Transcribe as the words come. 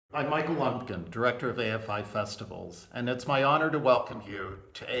I'm Michael Lumpkin, Director of AFI Festivals, and it's my honor to welcome you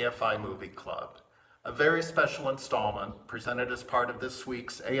to AFI Movie Club, a very special installment presented as part of this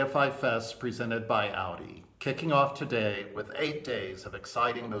week's AFI FEST Presented by Audi, kicking off today with 8 days of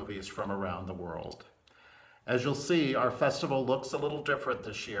exciting movies from around the world. As you'll see, our festival looks a little different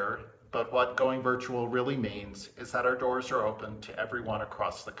this year, but what going virtual really means is that our doors are open to everyone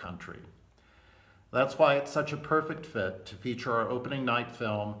across the country. That's why it's such a perfect fit to feature our opening night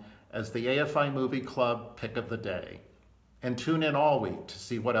film as the AFI Movie Club Pick of the Day. And tune in all week to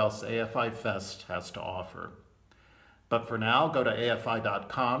see what else AFI Fest has to offer. But for now, go to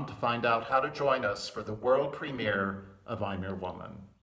AFI.com to find out how to join us for the world premiere of I'm Your Woman.